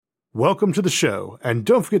Welcome to the show, and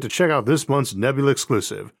don't forget to check out this month's Nebula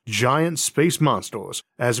exclusive, Giant Space Monsters,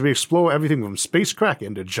 as we explore everything from space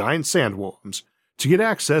kraken to giant sandworms. To get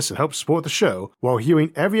access and help support the show while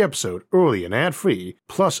hearing every episode early and ad-free,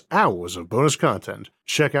 plus hours of bonus content,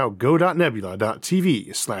 check out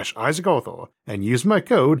go.nebula.tv/IsaacArthur and use my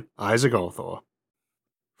code IsaacArthur.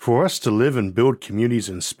 For us to live and build communities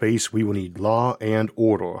in space, we will need law and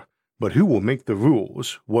order. But who will make the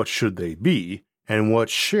rules? What should they be? And what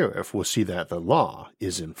sheriff will see that the law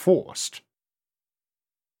is enforced?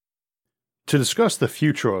 To discuss the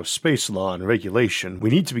future of space law and regulation, we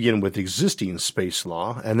need to begin with existing space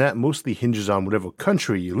law, and that mostly hinges on whatever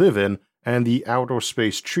country you live in, and the Outer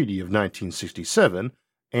Space Treaty of 1967,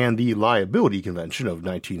 and the Liability Convention of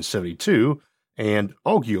 1972, and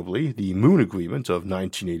arguably the Moon Agreement of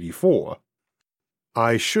 1984.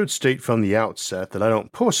 I should state from the outset that I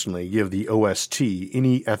don't personally give the OST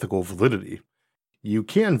any ethical validity. You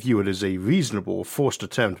can view it as a reasonable first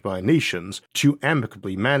attempt by nations to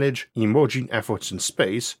amicably manage emerging efforts in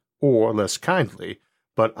space, or less kindly,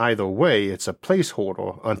 but either way it's a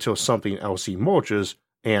placeholder until something else emerges,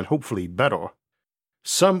 and hopefully better.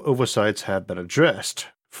 Some oversights have been addressed.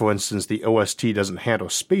 For instance, the OST doesn't handle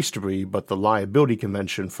space debris, but the Liability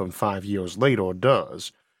Convention from 5 years later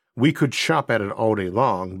does. We could chop at it all day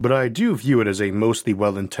long, but I do view it as a mostly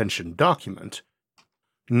well-intentioned document.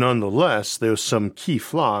 Nonetheless, there's some key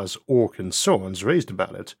flaws or concerns raised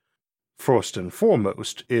about it. First and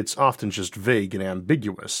foremost, it's often just vague and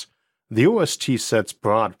ambiguous. The OST sets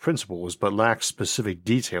broad principles but lacks specific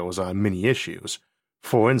details on many issues.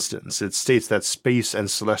 For instance, it states that space and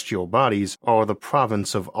celestial bodies are the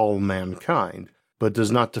province of all mankind, but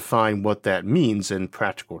does not define what that means in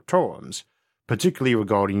practical terms, particularly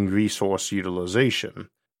regarding resource utilization.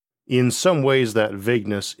 In some ways, that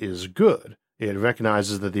vagueness is good. It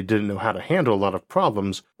recognizes that they didn't know how to handle a lot of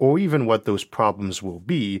problems, or even what those problems will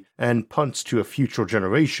be, and punts to a future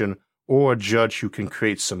generation or a judge who can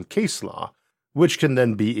create some case law, which can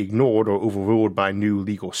then be ignored or overruled by new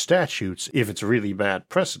legal statutes if it's really bad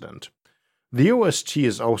precedent. The OST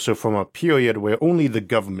is also from a period where only the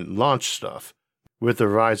government launched stuff. With the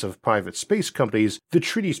rise of private space companies, the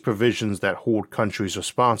treaty's provisions that hold countries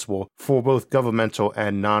responsible for both governmental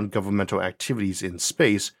and non-governmental activities in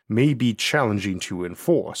space may be challenging to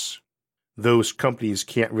enforce. Those companies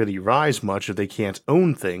can't really rise much if they can't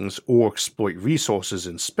own things or exploit resources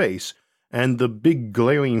in space, and the big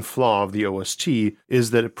glaring flaw of the OST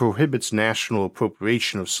is that it prohibits national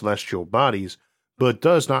appropriation of celestial bodies, but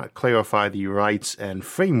does not clarify the rights and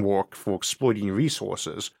framework for exploiting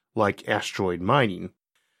resources, like asteroid mining.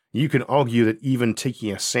 You can argue that even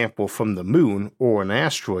taking a sample from the moon or an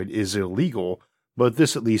asteroid is illegal, but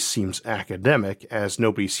this at least seems academic, as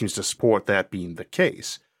nobody seems to support that being the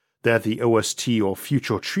case, that the OST or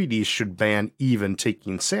future treaties should ban even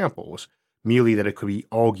taking samples, merely that it could be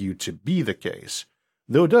argued to be the case,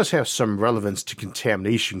 though it does have some relevance to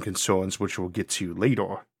contamination concerns which we'll get to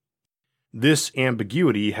later. This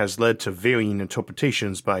ambiguity has led to varying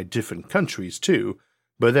interpretations by different countries too,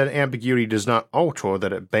 but that ambiguity does not alter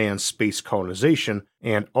that it bans space colonization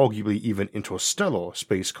and arguably even interstellar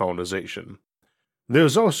space colonization.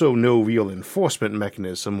 There's also no real enforcement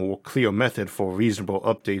mechanism or clear method for reasonable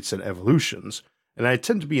updates and evolutions, and I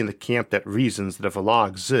tend to be in the camp that reasons that if a law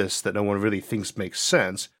exists that no one really thinks makes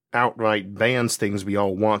sense, outright bans things we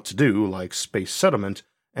all want to do, like space settlement,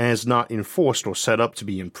 and is not enforced or set up to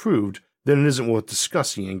be improved, then it isn't worth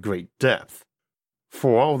discussing in great depth.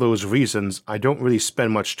 For all those reasons, I don't really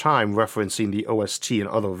spend much time referencing the OST in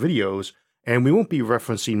other videos, and we won't be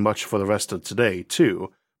referencing much for the rest of today, too,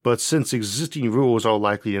 but since existing rules are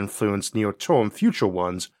likely to influence near-term future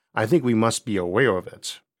ones, I think we must be aware of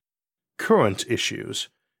it. Current issues.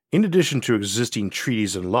 In addition to existing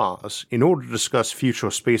treaties and laws, in order to discuss future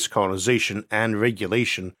space colonization and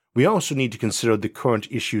regulation, we also need to consider the current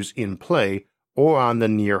issues in play or on the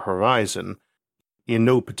near horizon. In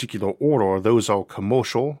no particular order, those are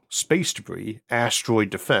commercial, space debris,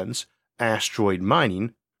 asteroid defense, asteroid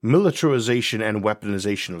mining, militarization and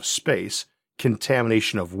weaponization of space,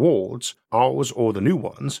 contamination of worlds, ours or the new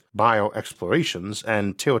ones, bioexplorations,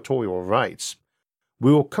 and territorial rights.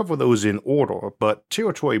 We will cover those in order, but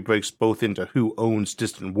territory breaks both into who owns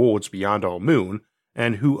distant worlds beyond our moon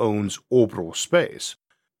and who owns orbital space.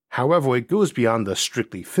 However, it goes beyond the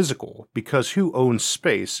strictly physical, because who owns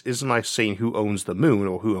space isn't like saying who owns the moon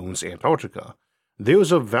or who owns Antarctica.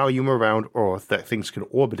 There's a volume around Earth that things can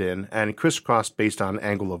orbit in and crisscross based on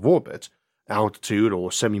angle of orbit, altitude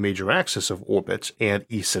or semi-major axis of orbit, and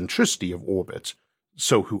eccentricity of orbit.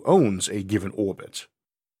 So who owns a given orbit?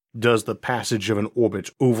 Does the passage of an orbit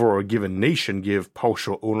over a given nation give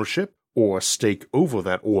partial ownership or a stake over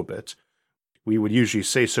that orbit? We would usually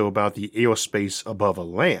say so about the airspace above a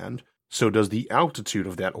land, so does the altitude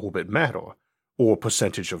of that orbit matter? Or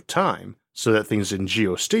percentage of time, so that things in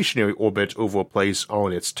geostationary orbit over a place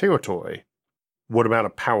are in its territory? What about a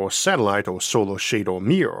power satellite or solar shade or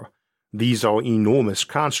mirror? These are enormous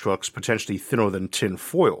constructs potentially thinner than tin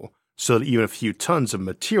foil, so that even a few tons of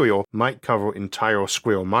material might cover entire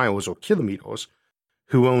square miles or kilometers.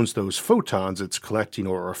 Who owns those photons it's collecting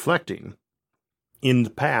or reflecting? In the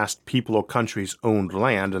past, people or countries owned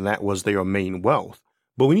land and that was their main wealth,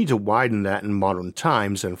 but we need to widen that in modern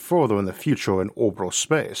times and further in the future in orbital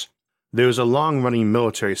space. There's a long-running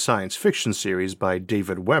military science fiction series by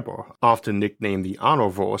David Weber, often nicknamed the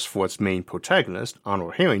Honorverse for its main protagonist,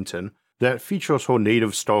 Honor Harrington, that features her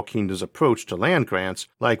native Star Kingdom's approach to land grants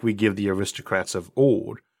like we give the aristocrats of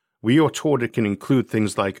old. We are told it can include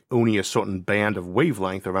things like owning a certain band of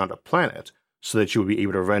wavelength around a planet, so that you will be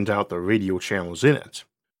able to rent out the radio channels in it.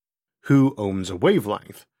 Who owns a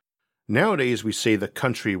wavelength? Nowadays we say the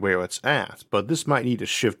country where it's at, but this might need to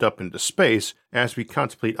shift up into space as we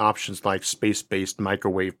contemplate options like space-based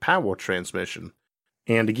microwave power transmission.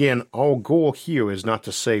 And again, our goal here is not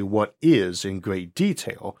to say what is in great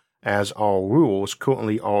detail, as our rules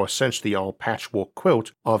currently are essentially our patchwork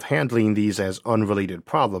quilt of handling these as unrelated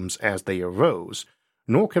problems as they arose,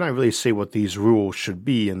 nor can I really say what these rules should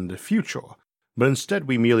be in the future, but instead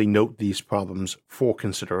we merely note these problems for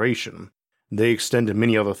consideration. They extend to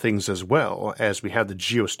many other things as well, as we have the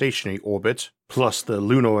geostationary orbit, plus the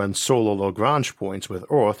lunar and solar Lagrange points with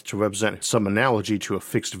Earth to represent some analogy to a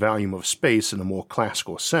fixed volume of space in a more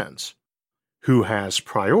classical sense. Who has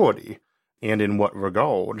priority, and in what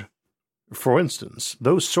regard? For instance,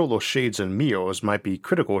 those solar shades and mirrors might be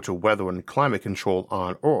critical to weather and climate control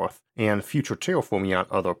on Earth and future terraforming on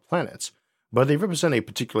other planets, but they represent a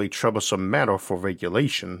particularly troublesome matter for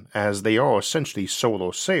regulation, as they are essentially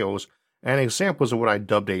solar sails and examples of what I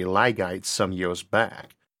dubbed a lagite some years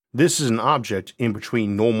back. This is an object in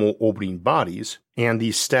between normal orbiting bodies and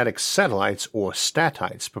the static satellites or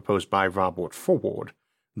statites proposed by Robert Forward.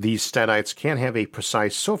 These statites can have a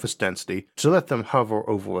precise surface density to let them hover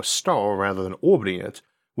over a star rather than orbiting it,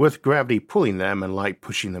 with gravity pulling them and light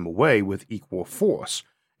pushing them away with equal force,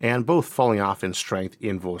 and both falling off in strength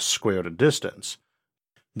inverse square to distance.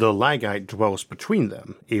 The lagite dwells between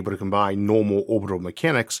them, able to combine normal orbital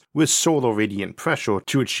mechanics with solar radiant pressure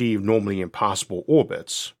to achieve normally impossible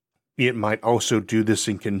orbits. It might also do this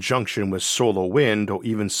in conjunction with solar wind or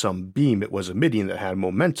even some beam it was emitting that had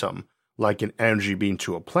momentum, like an energy beam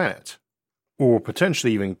to a planet, or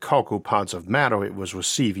potentially even cargo pods of matter it was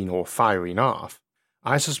receiving or firing off.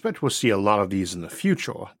 I suspect we'll see a lot of these in the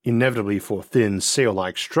future, inevitably for thin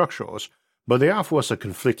sail-like structures, but they offer us a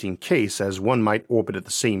conflicting case as one might orbit at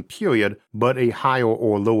the same period but a higher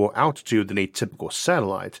or lower altitude than a typical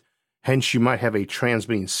satellite. Hence you might have a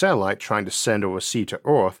transmitting satellite trying to send or receive to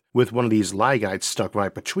Earth with one of these lagites stuck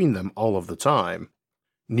right between them all of the time.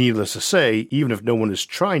 Needless to say, even if no one is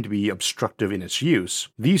trying to be obstructive in its use,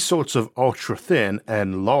 these sorts of ultra-thin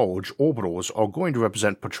and large orbitals are going to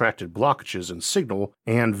represent protracted blockages in signal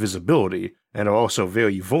and visibility, and are also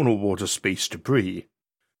very vulnerable to space debris.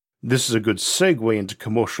 This is a good segue into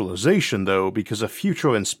commercialization though, because a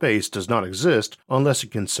future in space does not exist unless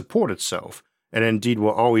it can support itself, and indeed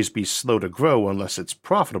will always be slow to grow unless it's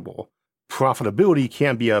profitable. Profitability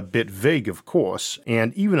can be a bit vague, of course,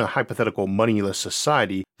 and even in a hypothetical moneyless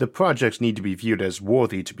society, the projects need to be viewed as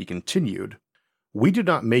worthy to be continued. We did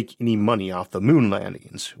not make any money off the moon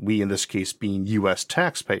landings, we in this case being US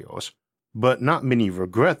taxpayers, but not many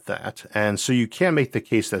regret that, and so you can make the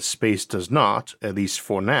case that space does not, at least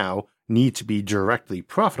for now, need to be directly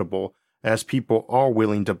profitable, as people are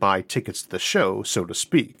willing to buy tickets to the show, so to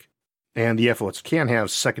speak. And the efforts can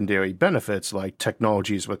have secondary benefits like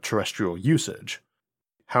technologies with terrestrial usage.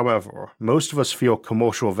 However, most of us feel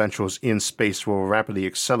commercial ventures in space will rapidly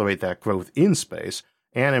accelerate that growth in space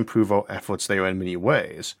and improve our efforts there in many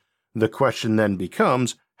ways. The question then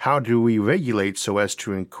becomes, how do we regulate so as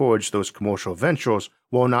to encourage those commercial ventures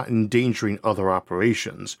while not endangering other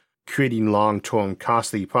operations, creating long-term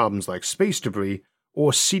costly problems like space debris,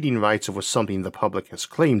 or ceding rights over something the public has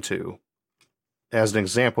claimed to? As an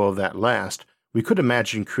example of that last, we could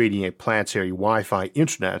imagine creating a planetary Wi-Fi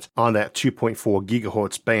internet on that 2.4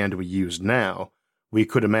 GHz band we use now. We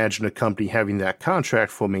could imagine a company having that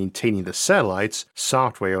contract for maintaining the satellites,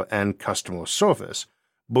 software, and customer service,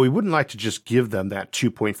 but we wouldn't like to just give them that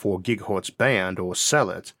 2.4 GHz band or sell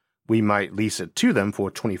it. We might lease it to them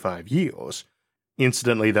for 25 years.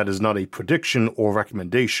 Incidentally, that is not a prediction or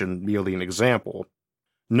recommendation, merely an example.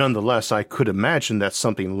 Nonetheless, I could imagine that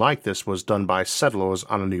something like this was done by settlers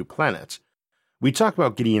on a new planet. We talk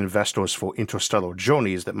about getting investors for interstellar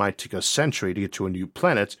journeys that might take a century to get to a new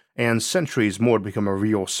planet, and centuries more to become a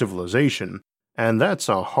real civilization, and that's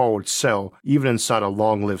a hard sell even inside a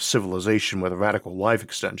long-lived civilization with radical life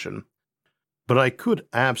extension. But I could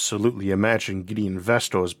absolutely imagine getting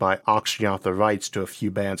investors by auctioning out the rights to a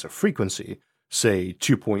few bands of frequency, say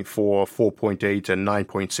 2.4, 4.8, and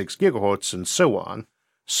 9.6 gigahertz and so on,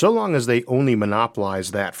 so long as they only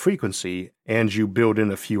monopolize that frequency and you build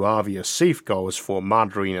in a few obvious safeguards for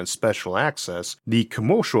monitoring and special access. The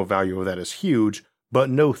commercial value of that is huge, but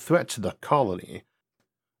no threat to the colony.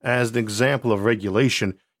 As an example of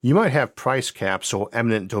regulation, you might have price caps or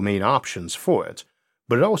eminent domain options for it,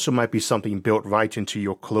 but it also might be something built right into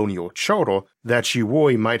your colonial charter that you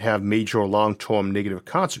worry might have major long-term negative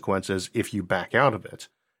consequences if you back out of it.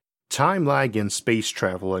 Time lag in space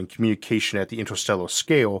travel and communication at the interstellar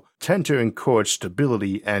scale tend to encourage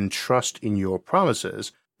stability and trust in your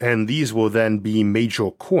promises, and these will then be major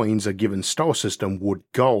coins a given star system would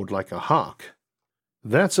guard like a hawk.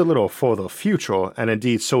 That's a little further future, and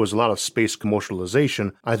indeed so is a lot of space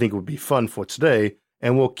commercialization I think would be fun for today,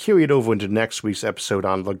 and we'll carry it over into next week's episode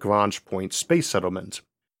on Lagrange Point Space Settlement.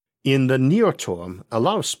 In the near term, a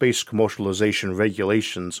lot of space commercialization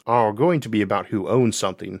regulations are going to be about who owns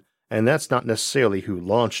something, and that's not necessarily who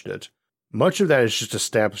launched it. Much of that is just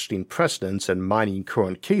establishing precedents and mining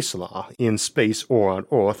current case law in space or on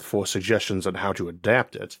Earth for suggestions on how to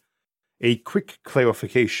adapt it. A quick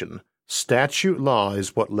clarification: statute law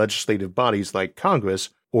is what legislative bodies like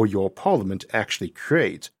Congress or your parliament actually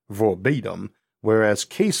create, verbatim, whereas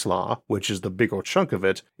case law, which is the bigger chunk of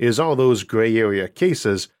it, is all those gray area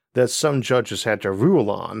cases that some judges had to rule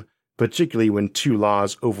on, particularly when two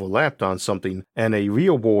laws overlapped on something and a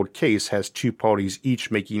real-world case has two parties each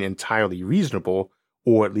making entirely reasonable,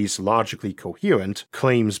 or at least logically coherent,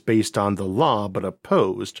 claims based on the law but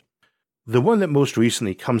opposed. The one that most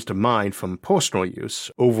recently comes to mind from personal use,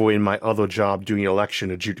 over in my other job doing election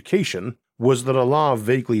adjudication, was that a law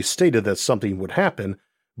vaguely stated that something would happen,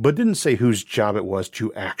 but didn't say whose job it was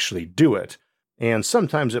to actually do it. And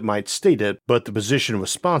sometimes it might state it, but the position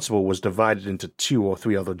responsible was divided into 2 or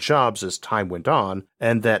 3 other jobs as time went on,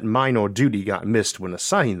 and that minor duty got missed when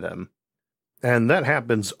assigning them. And that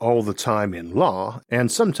happens all the time in law,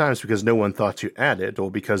 and sometimes because no one thought to add it or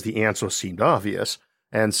because the answer seemed obvious,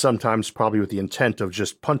 and sometimes probably with the intent of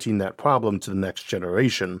just punting that problem to the next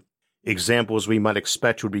generation. Examples we might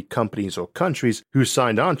expect would be companies or countries who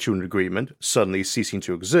signed onto an agreement suddenly ceasing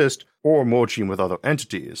to exist or merging with other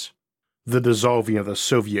entities. The dissolving of the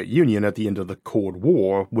Soviet Union at the end of the Cold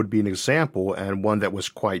War would be an example, and one that was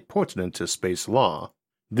quite pertinent to space law.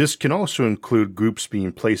 This can also include groups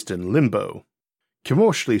being placed in limbo.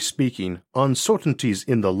 Commercially speaking, uncertainties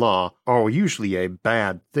in the law are usually a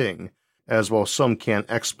bad thing, as while some can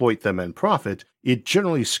exploit them and profit, it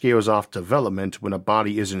generally scares off development when a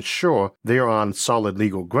body isn't sure they are on solid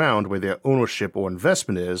legal ground where their ownership or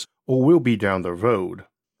investment is or will be down the road.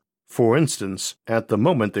 For instance, at the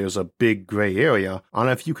moment there's a big gray area on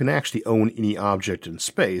if you can actually own any object in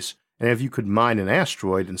space, and if you could mine an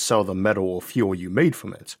asteroid and sell the metal or fuel you made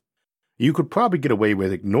from it. You could probably get away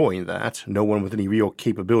with ignoring that. No one with any real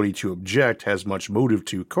capability to object has much motive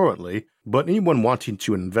to currently, but anyone wanting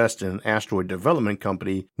to invest in an asteroid development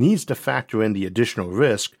company needs to factor in the additional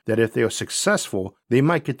risk that if they are successful, they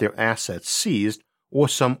might get their assets seized or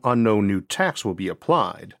some unknown new tax will be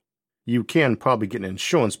applied. You can probably get an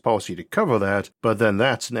insurance policy to cover that, but then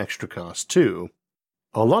that's an extra cost too.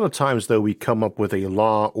 A lot of times though we come up with a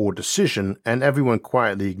law or decision and everyone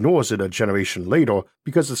quietly ignores it a generation later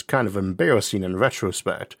because it's kind of embarrassing in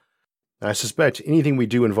retrospect. I suspect anything we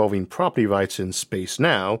do involving property rights in space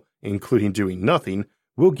now, including doing nothing,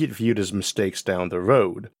 will get viewed as mistakes down the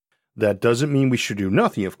road. That doesn't mean we should do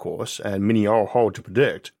nothing, of course, and many are hard to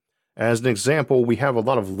predict. As an example, we have a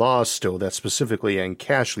lot of laws still that specifically and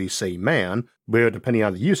casually say man, where depending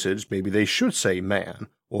on the usage, maybe they should say man,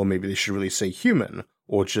 or maybe they should really say human,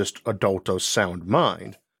 or just adult or sound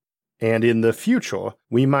mind. And in the future,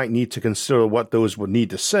 we might need to consider what those would need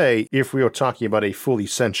to say if we are talking about a fully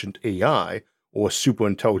sentient AI, or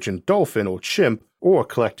super-intelligent dolphin or chimp, or a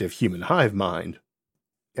collective human hive mind.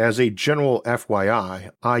 As a general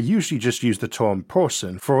FYI, I usually just use the term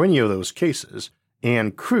person for any of those cases,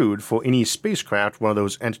 and crewed for any spacecraft one of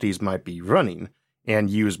those entities might be running,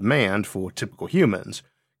 and use manned for typical humans.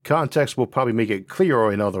 Context will probably make it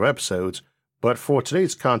clearer in other episodes, but for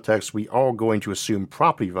today's context we are going to assume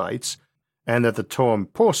property rights, and that the term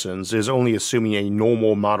persons is only assuming a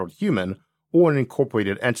normal model human, or an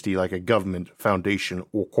incorporated entity like a government, foundation,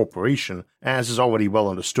 or corporation, as is already well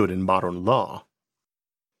understood in modern law.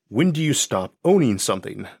 When do you stop owning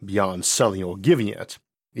something, beyond selling or giving it?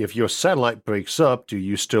 If your satellite breaks up, do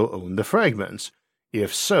you still own the fragments?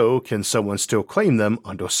 If so, can someone still claim them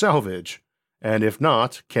under salvage? And if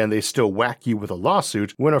not, can they still whack you with a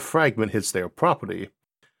lawsuit when a fragment hits their property?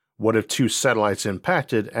 What if two satellites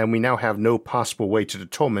impacted and we now have no possible way to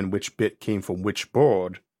determine which bit came from which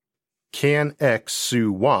board? Can X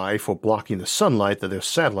sue Y for blocking the sunlight that their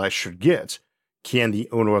satellite should get? Can the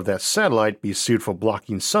owner of that satellite be sued for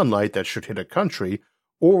blocking sunlight that should hit a country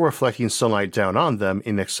or reflecting sunlight down on them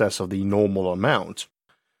in excess of the normal amount?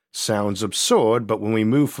 Sounds absurd, but when we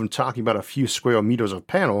move from talking about a few square meters of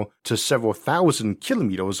panel to several thousand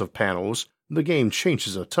kilometers of panels, the game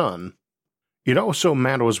changes a ton. It also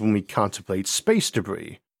matters when we contemplate space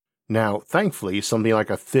debris. Now, thankfully, something like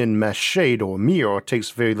a thin mesh shade or mirror takes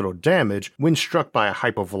very little damage when struck by a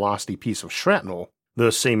hypervelocity piece of shrapnel.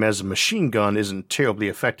 The same as a machine gun isn't terribly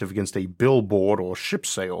effective against a billboard or ship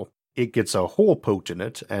sail. It gets a hole poked in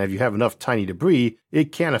it, and if you have enough tiny debris,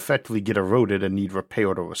 it can effectively get eroded and need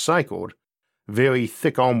repaired or recycled. Very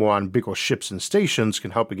thick armor on bigger ships and stations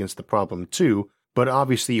can help against the problem too, but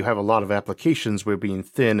obviously you have a lot of applications where being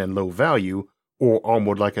thin and low value, or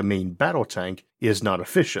armored like a main battle tank, is not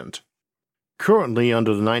efficient. Currently,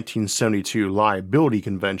 under the 1972 Liability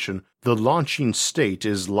Convention, the launching state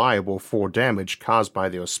is liable for damage caused by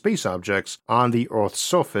their space objects on the Earth's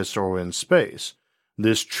surface or in space.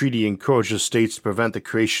 This treaty encourages states to prevent the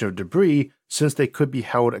creation of debris since they could be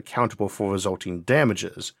held accountable for resulting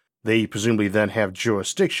damages. They presumably then have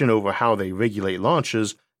jurisdiction over how they regulate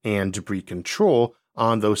launches and debris control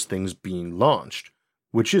on those things being launched,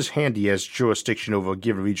 which is handy as jurisdiction over a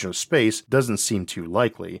given region of space doesn't seem too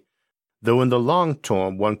likely. Though in the long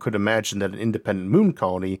term one could imagine that an independent moon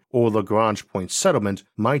colony or Lagrange point settlement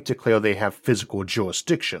might declare they have physical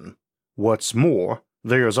jurisdiction. What's more,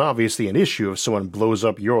 there is obviously an issue if someone blows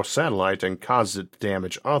up your satellite and causes it to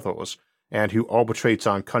damage others, and who arbitrates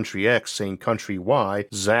on country X saying country Y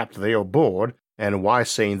zapped their board, and Y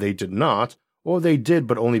saying they did not, or they did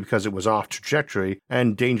but only because it was off trajectory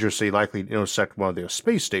and dangerously likely to intersect one of their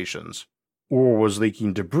space stations, or was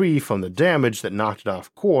leaking debris from the damage that knocked it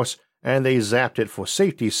off course and they zapped it for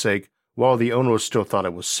safety's sake while the owners still thought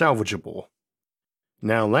it was salvageable.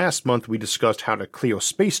 Now, last month we discussed how to clear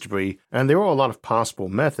space debris, and there are a lot of possible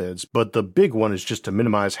methods, but the big one is just to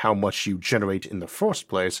minimize how much you generate in the first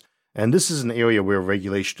place, and this is an area where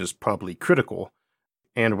regulation is probably critical,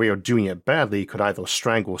 and where doing it badly could either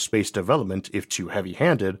strangle space development if too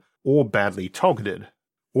heavy-handed, or badly targeted,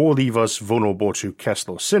 or leave us vulnerable to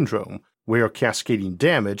Kessler syndrome, where cascading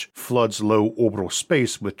damage floods low orbital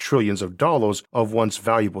space with trillions of dollars of once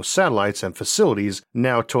valuable satellites and facilities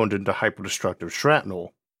now turned into hyperdestructive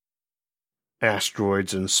shrapnel.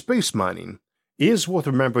 Asteroids and space mining. It is worth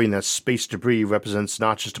remembering that space debris represents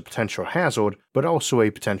not just a potential hazard, but also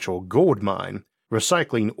a potential gold mine.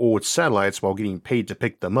 Recycling old satellites while getting paid to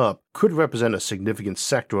pick them up could represent a significant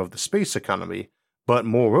sector of the space economy, but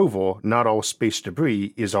moreover, not all space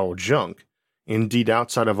debris is all junk. Indeed,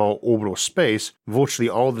 outside of our orbital space, virtually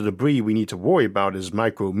all the debris we need to worry about is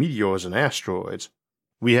micrometeors and asteroids.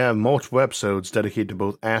 We have multiple episodes dedicated to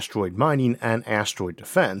both asteroid mining and asteroid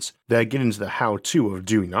defense that get into the how-to of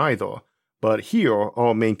doing either, but here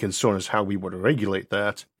our main concern is how we would regulate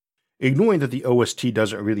that. Ignoring that the OST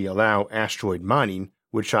doesn't really allow asteroid mining,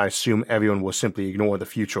 which I assume everyone will simply ignore in the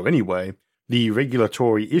future anyway, the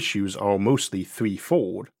regulatory issues are mostly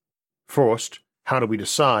threefold. First, how do we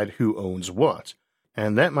decide who owns what?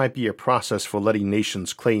 And that might be a process for letting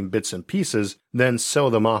nations claim bits and pieces, then sell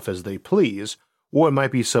them off as they please, or it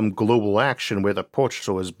might be some global action where the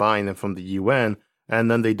purchaser is buying them from the UN, and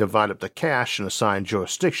then they divide up the cash and assign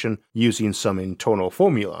jurisdiction using some internal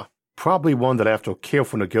formula. Probably one that after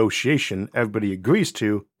careful negotiation everybody agrees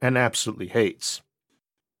to and absolutely hates.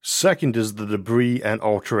 Second is the debris and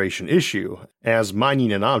alteration issue, as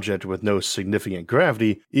mining an object with no significant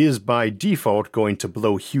gravity is by default going to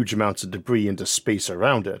blow huge amounts of debris into space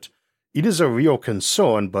around it. It is a real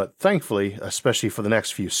concern, but thankfully, especially for the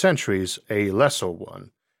next few centuries, a lesser one.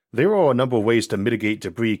 There are a number of ways to mitigate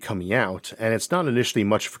debris coming out, and it's not initially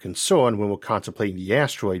much of a concern when we're contemplating the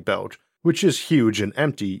asteroid belt, which is huge and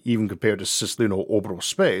empty even compared to cislunar orbital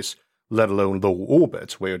space, let alone low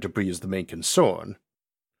orbit, where debris is the main concern.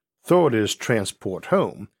 Third is transport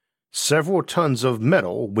home. Several tons of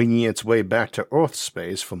metal winging its way back to Earth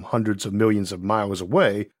space from hundreds of millions of miles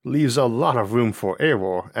away leaves a lot of room for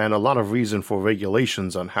error and a lot of reason for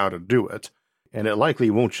regulations on how to do it, and it likely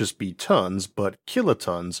won't just be tons, but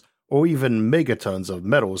kilotons, or even megatons of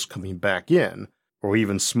metals coming back in, or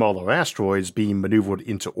even smaller asteroids being maneuvered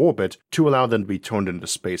into orbit to allow them to be turned into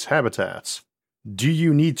space habitats. Do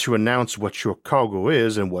you need to announce what your cargo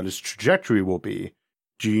is and what its trajectory will be?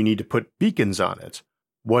 Do you need to put beacons on it?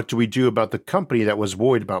 What do we do about the company that was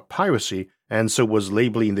worried about piracy and so was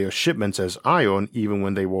labeling their shipments as iron even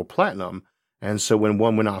when they were platinum, and so when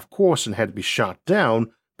one went off course and had to be shot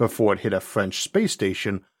down before it hit a French space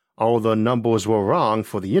station, all the numbers were wrong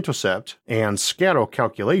for the intercept and scatter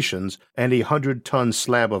calculations, and a 100-ton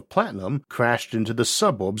slab of platinum crashed into the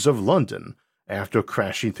suburbs of London after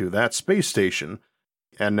crashing through that space station.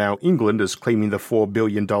 And now England is claiming the $4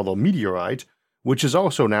 billion meteorite, which is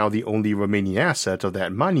also now the only remaining asset of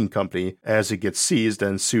that mining company as it gets seized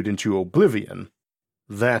and sued into oblivion.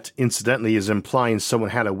 That, incidentally, is implying someone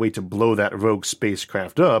had a way to blow that rogue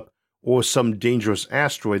spacecraft up, or some dangerous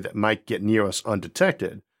asteroid that might get near us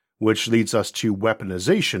undetected, which leads us to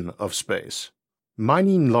weaponization of space.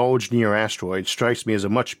 Mining large near asteroids strikes me as a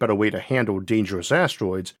much better way to handle dangerous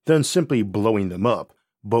asteroids than simply blowing them up,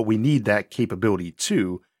 but we need that capability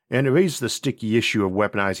too, and it raises the sticky issue of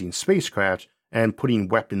weaponizing spacecraft and putting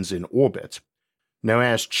weapons in orbit. Now,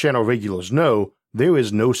 as channel regulars know, there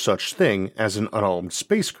is no such thing as an unarmed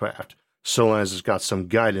spacecraft, so long as it's got some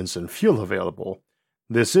guidance and fuel available.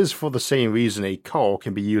 This is for the same reason a car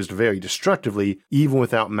can be used very destructively even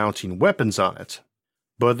without mounting weapons on it.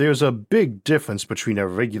 But there's a big difference between a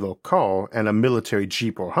regular car and a military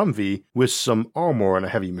Jeep or Humvee with some armor and a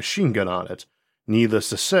heavy machine gun on it. Needless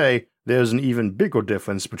to say, there's an even bigger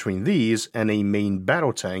difference between these and a main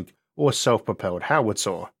battle tank or self-propelled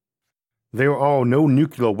howitzer. There are no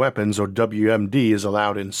nuclear weapons or WMDs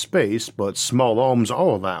allowed in space, but small arms are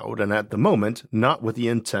allowed, and at the moment, not with the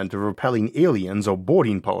intent of repelling aliens or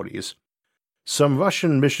boarding parties. Some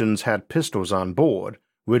Russian missions had pistols on board,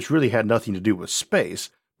 which really had nothing to do with space,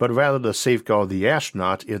 but rather to safeguard the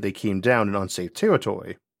astronaut if they came down in unsafe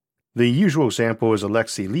territory. The usual example is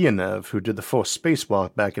Alexei Leonev, who did the first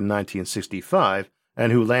spacewalk back in 1965,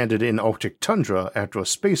 and who landed in Arctic tundra after a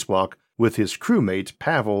spacewalk with his crewmate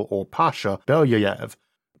Pavel or Pasha Belyayev,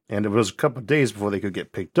 and it was a couple of days before they could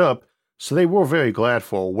get picked up, so they were very glad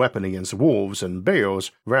for a weapon against wolves and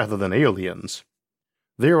bears rather than aliens.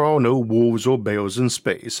 There are no wolves or bears in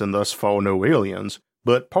space, and thus far no aliens,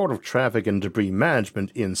 but part of traffic and debris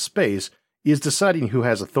management in space is deciding who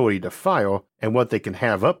has authority to fire and what they can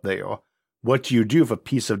have up there. What do you do if a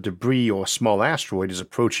piece of debris or small asteroid is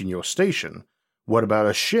approaching your station? What about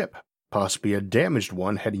a ship? Possibly a damaged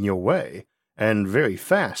one heading your way, and very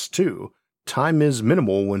fast too. Time is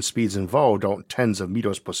minimal when speeds involved aren't tens of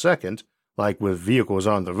meters per second, like with vehicles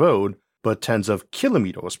on the road, but tens of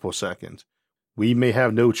kilometers per second. We may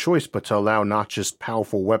have no choice but to allow not just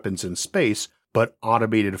powerful weapons in space, but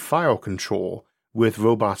automated fire control, with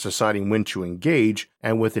robots deciding when to engage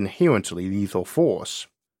and with inherently lethal force.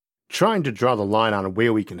 Trying to draw the line on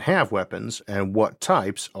where we can have weapons and what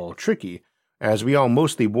types are tricky, as we are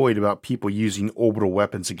mostly worried about people using orbital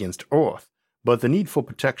weapons against Earth, but the need for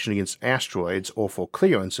protection against asteroids or for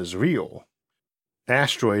clearance is real.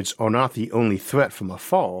 Asteroids are not the only threat from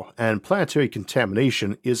afar, and planetary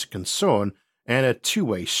contamination is a concern and a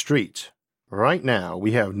two-way street. Right now,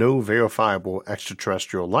 we have no verifiable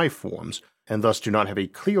extraterrestrial life forms, and thus do not have a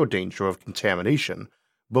clear danger of contamination,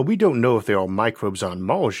 but we don't know if there are microbes on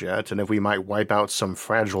Mars yet, and if we might wipe out some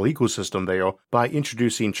fragile ecosystem there by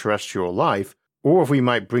introducing terrestrial life, or if we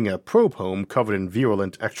might bring a probe home covered in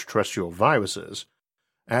virulent extraterrestrial viruses.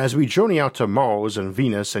 As we journey out to Mars and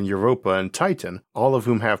Venus and Europa and Titan, all of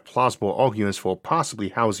whom have plausible arguments for possibly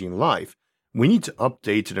housing life, we need to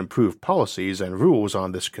update and improve policies and rules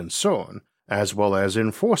on this concern, as well as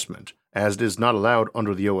enforcement, as it is not allowed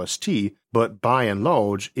under the OST, but by and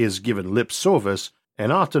large is given lip service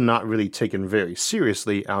and often not really taken very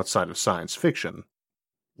seriously outside of science fiction.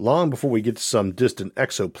 Long before we get to some distant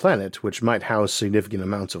exoplanet which might house significant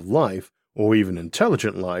amounts of life, or even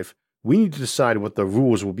intelligent life, we need to decide what the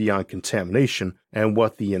rules will be on contamination and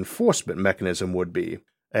what the enforcement mechanism would be.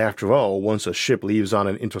 After all, once a ship leaves on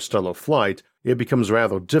an interstellar flight, it becomes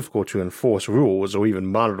rather difficult to enforce rules or even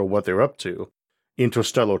monitor what they're up to.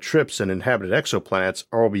 Interstellar trips and inhabited exoplanets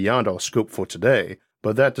are beyond our scope for today,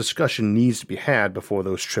 but that discussion needs to be had before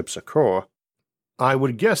those trips occur. I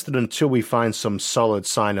would guess that until we find some solid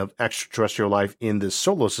sign of extraterrestrial life in this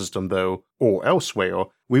solar system, though, or elsewhere,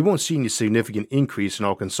 we won't see any significant increase in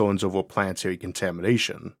our concerns over planetary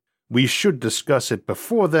contamination. We should discuss it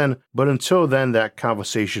before then, but until then that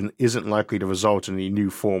conversation isn't likely to result in any new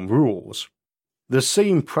form rules. The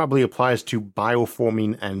same probably applies to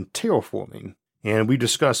bioforming and terraforming, and we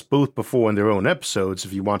discussed both before in their own episodes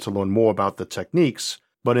if you want to learn more about the techniques,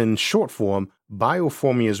 But in short form,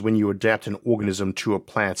 bioforming is when you adapt an organism to a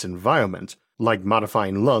plant's environment, like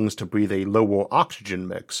modifying lungs to breathe a lower oxygen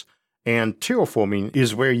mix, and terraforming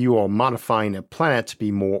is where you are modifying a planet to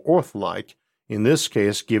be more Earth-like, in this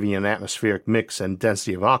case giving an atmospheric mix and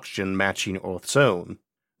density of oxygen matching Earth's own.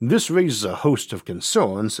 This raises a host of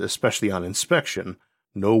concerns, especially on inspection.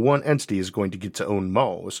 No one entity is going to get to own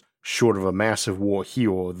Mars, short of a massive war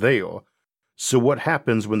here or there. So what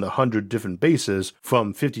happens when the 100 different bases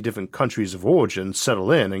from 50 different countries of origin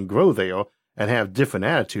settle in and grow there and have different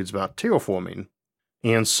attitudes about terraforming?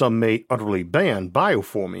 And some may utterly ban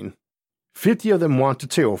bioforming. 50 of them want to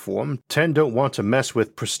terraform, 10 don't want to mess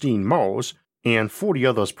with pristine Mars, and 40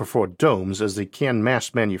 others prefer domes as they can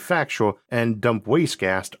mass manufacture and dump waste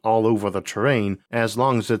gas all over the terrain as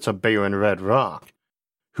long as it's a barren red rock.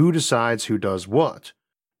 Who decides who does what?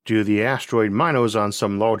 Do the asteroid miners on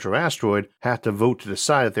some larger asteroid have to vote to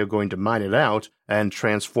decide if they're going to mine it out and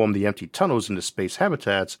transform the empty tunnels into space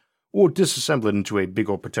habitats, or disassemble it into a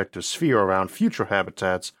bigger protective sphere around future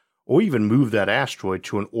habitats, or even move that asteroid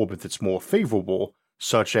to an orbit that's more favorable,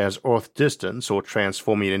 such as Earth distance or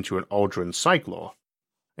transforming it into an Aldrin cycler?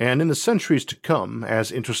 And in the centuries to come,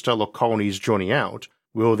 as interstellar colonies journey out,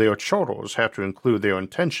 will their charters have to include their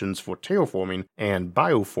intentions for terraforming and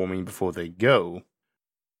bioforming before they go?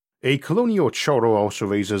 A colonial charter also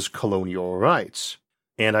raises colonial rights,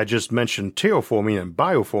 and I just mentioned terraforming and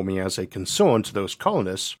bioforming as a concern to those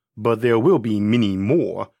colonists, but there will be many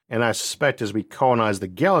more, and I suspect as we colonize the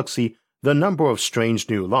galaxy, the number of strange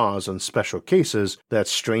new laws and special cases that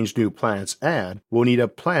strange new planets add will need a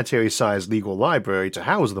planetary-sized legal library to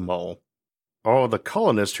house them all. Are the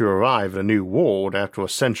colonists who arrive in a new world after a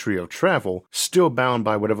century of travel still bound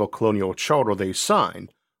by whatever colonial charter they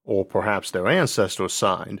signed, or perhaps their ancestors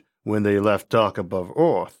signed, when they left dark above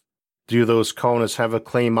Earth? Do those colonists have a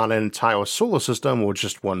claim on an entire solar system or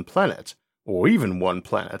just one planet? Or even one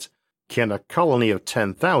planet? Can a colony of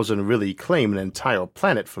 10,000 really claim an entire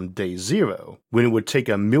planet from day zero, when it would take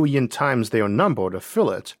 1,000,000 times their number to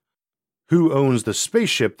fill it? Who owns the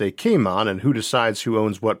spaceship they came on, and who decides who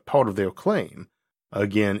owns what part of their claim?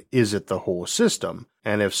 Again, is it the whole system?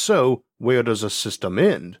 And if so, where does a system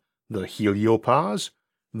end? The heliopause?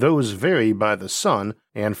 Those vary by the sun,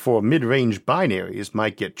 and for mid-range binaries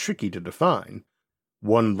might get tricky to define.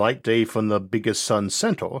 One light day from the biggest sun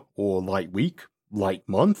center, or light week, light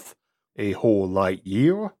month, a whole light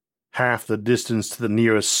year, half the distance to the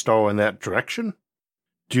nearest star in that direction?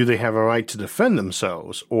 Do they have a right to defend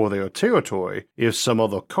themselves, or their territory, if some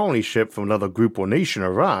other colony ship from another group or nation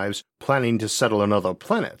arrives, planning to settle another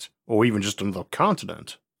planet, or even just another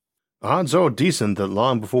continent? Odds are decent that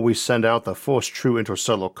long before we send out the first true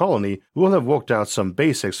interstellar colony, we'll have worked out some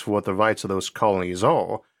basics for what the rights of those colonies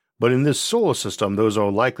are, but in this solar system those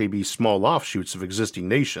will likely be small offshoots of existing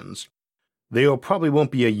nations. There probably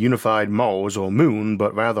won't be a unified Mars or Moon,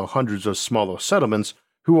 but rather hundreds of smaller settlements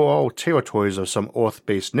who are all territories of some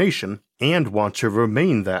Earth-based nation and want to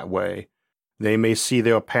remain that way. They may see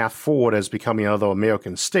their path forward as becoming another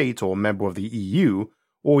American state or member of the EU,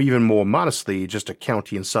 or even more modestly just a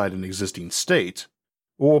county inside an existing state,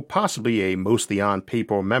 or possibly a mostly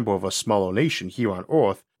on-paper member of a smaller nation here on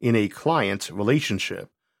Earth in a client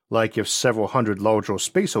relationship, like if several hundred larger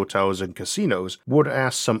space hotels and casinos would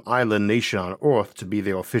ask some island nation on Earth to be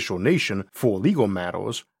their official nation for legal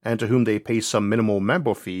matters, and to whom they pay some minimal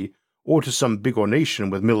member fee, or to some bigger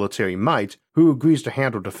nation with military might who agrees to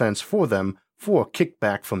handle defense for them for a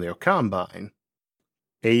kickback from their combine.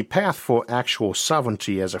 A path for actual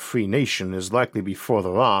sovereignty as a free nation is likely to be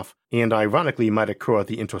further off, and ironically might occur at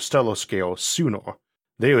the interstellar scale sooner.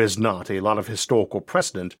 There is not a lot of historical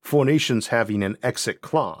precedent for nations having an exit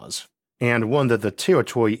clause, and one that the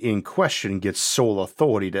territory in question gets sole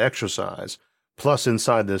authority to exercise. Plus,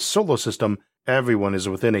 inside this solar system, everyone is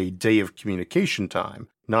within a day of communication time,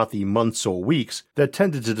 not the months or weeks that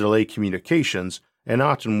tended to delay communications, and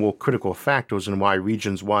often were critical factors in why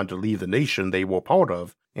regions wanted to leave the nation they were part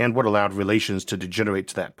of, and what allowed relations to degenerate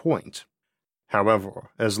to that point.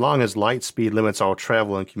 However, as long as light speed limits all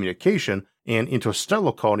travel and communication, an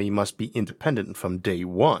interstellar colony must be independent from day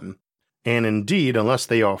one, and indeed, unless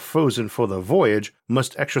they are frozen for the voyage,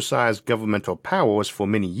 must exercise governmental powers for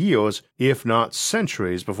many years, if not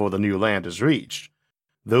centuries, before the new land is reached.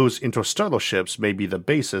 Those interstellar ships may be the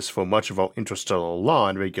basis for much of our interstellar law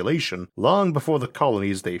and regulation long before the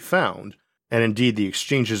colonies they found, and indeed the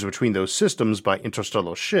exchanges between those systems by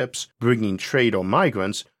interstellar ships bringing trade or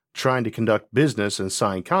migrants, trying to conduct business and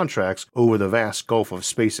sign contracts over the vast gulf of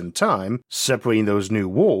space and time, separating those new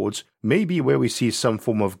worlds, may be where we see some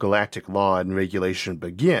form of galactic law and regulation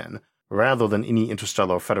begin, rather than any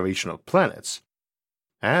interstellar federation of planets.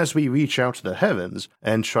 As we reach out to the heavens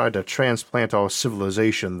and try to transplant our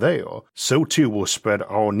civilization there, so too will spread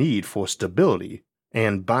our need for stability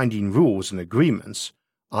and binding rules and agreements.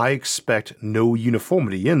 I expect no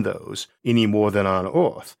uniformity in those, any more than on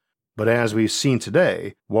Earth. But as we've seen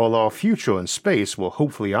today, while our future in space will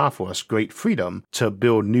hopefully offer us great freedom to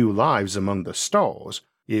build new lives among the stars,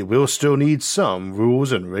 it will still need some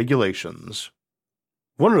rules and regulations.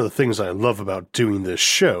 One of the things I love about doing this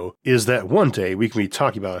show is that one day we can be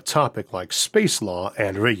talking about a topic like space law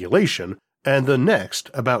and regulation, and the next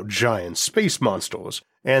about giant space monsters.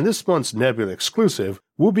 And this month's Nebula exclusive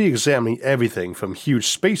will be examining everything from huge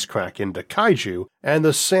space kraken to kaiju and the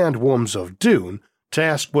sandworms of Dune to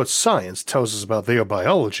ask what science tells us about their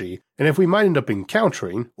biology and if we might end up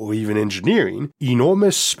encountering, or even engineering,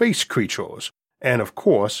 enormous space creatures. And of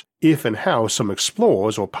course, if and how some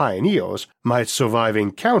explorers or pioneers might survive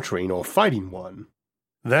encountering or fighting one.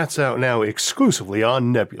 That's out now exclusively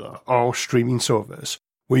on Nebula, our streaming service,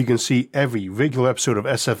 where you can see every regular episode of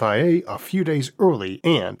SFIA a few days early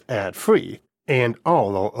and ad-free, and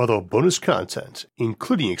all our other bonus content,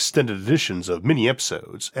 including extended editions of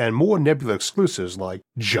mini-episodes and more Nebula exclusives like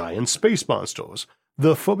Giant Space Monsters,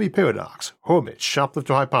 The Fermi Paradox, Hermit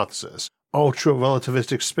Shoplifter Hypothesis,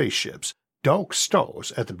 Ultra-Relativistic Spaceships, Dark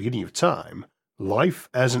Stars at the Beginning of Time, Life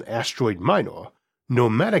as an Asteroid Miner,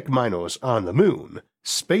 Nomadic Miners on the Moon,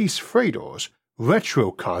 Space Freighters,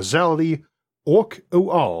 Retro-Causality,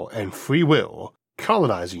 Orc-OR and Free Will,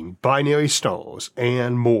 Colonizing Binary Stars,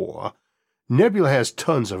 and more. Nebula has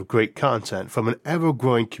tons of great content from an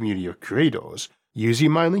ever-growing community of creators. Using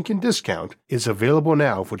my link and discount is available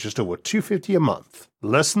now for just over $2.50 a month,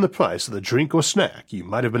 less than the price of the drink or snack you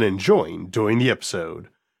might have been enjoying during the episode.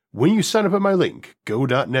 When you sign up at my link,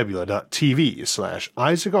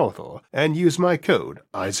 go.nebula.tv/IsaacArthur and use my code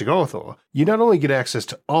IsaacArthur, you not only get access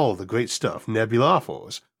to all the great stuff Nebula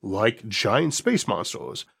offers, like giant space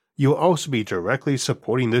monsters, you'll also be directly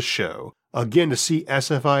supporting this show. Again, to see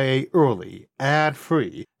SFIA early,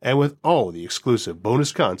 ad-free, and with all the exclusive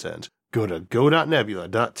bonus content, go to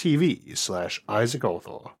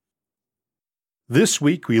go.nebula.tv/IsaacArthur. This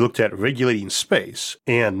week we looked at regulating space,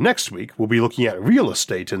 and next week we'll be looking at real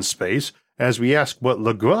estate in space as we ask what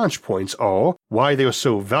Lagrange points are, why they are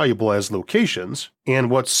so valuable as locations,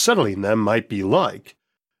 and what settling them might be like.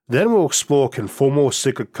 Then we'll explore conformal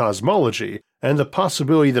cyclic cosmology and the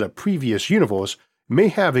possibility that a previous universe may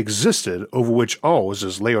have existed over which ours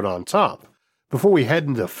is layered on top, before we head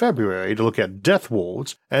into February to look at death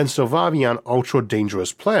worlds and surviving on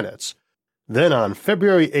ultra-dangerous planets. Then on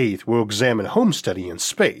February 8th we'll examine homesteading in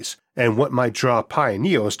space and what might draw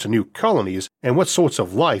pioneers to new colonies and what sorts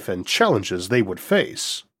of life and challenges they would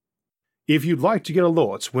face. If you'd like to get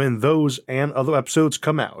alerts when those and other episodes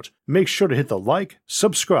come out, make sure to hit the like,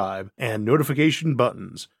 subscribe, and notification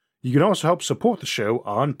buttons. You can also help support the show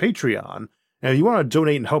on Patreon, and if you want to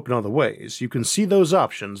donate and help in other ways, you can see those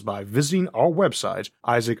options by visiting our website,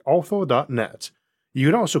 isaacarthur.net. You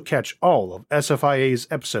can also catch all of SFIA's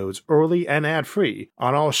episodes early and ad-free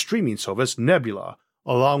on our streaming service Nebula,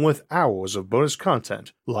 along with hours of bonus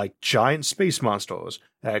content like Giant Space Monsters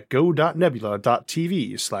at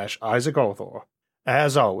go.nebula.tv/IsaacArthur.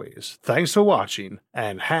 As always, thanks for watching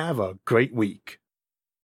and have a great week.